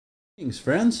Thanks,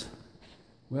 friends.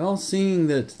 Well, seeing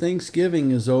that Thanksgiving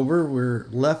is over, we're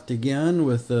left again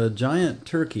with a giant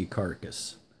turkey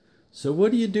carcass. So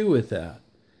what do you do with that?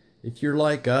 If you're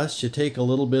like us, you take a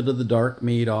little bit of the dark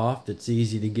meat off that's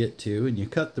easy to get to, and you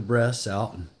cut the breasts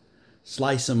out and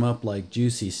slice them up like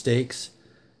juicy steaks,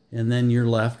 and then you're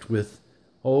left with,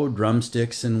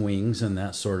 drumsticks and wings and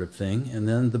that sort of thing, and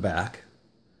then the back.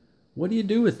 What do you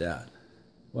do with that?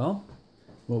 Well,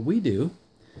 what we do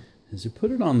is you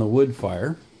put it on the wood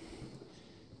fire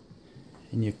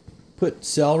and you put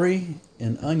celery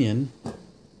and onion.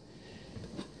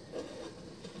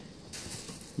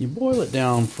 You boil it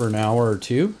down for an hour or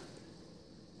two,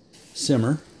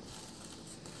 simmer,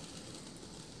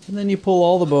 and then you pull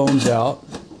all the bones out.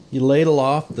 You ladle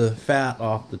off the fat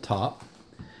off the top,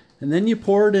 and then you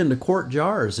pour it into quart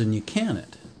jars and you can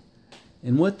it.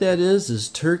 And what that is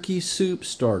turkey soup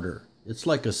starter. It's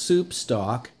like a soup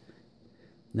stock.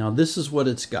 Now this is what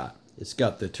it's got. It's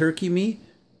got the turkey meat,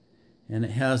 and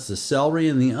it has the celery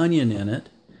and the onion in it,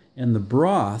 and the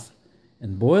broth.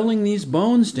 And boiling these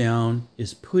bones down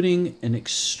is putting an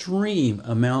extreme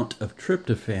amount of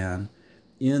tryptophan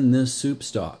in this soup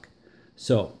stock.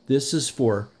 So this is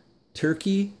for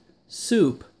turkey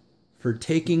soup for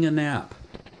taking a nap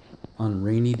on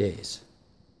rainy days.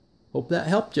 Hope that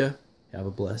helped you. Have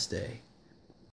a blessed day.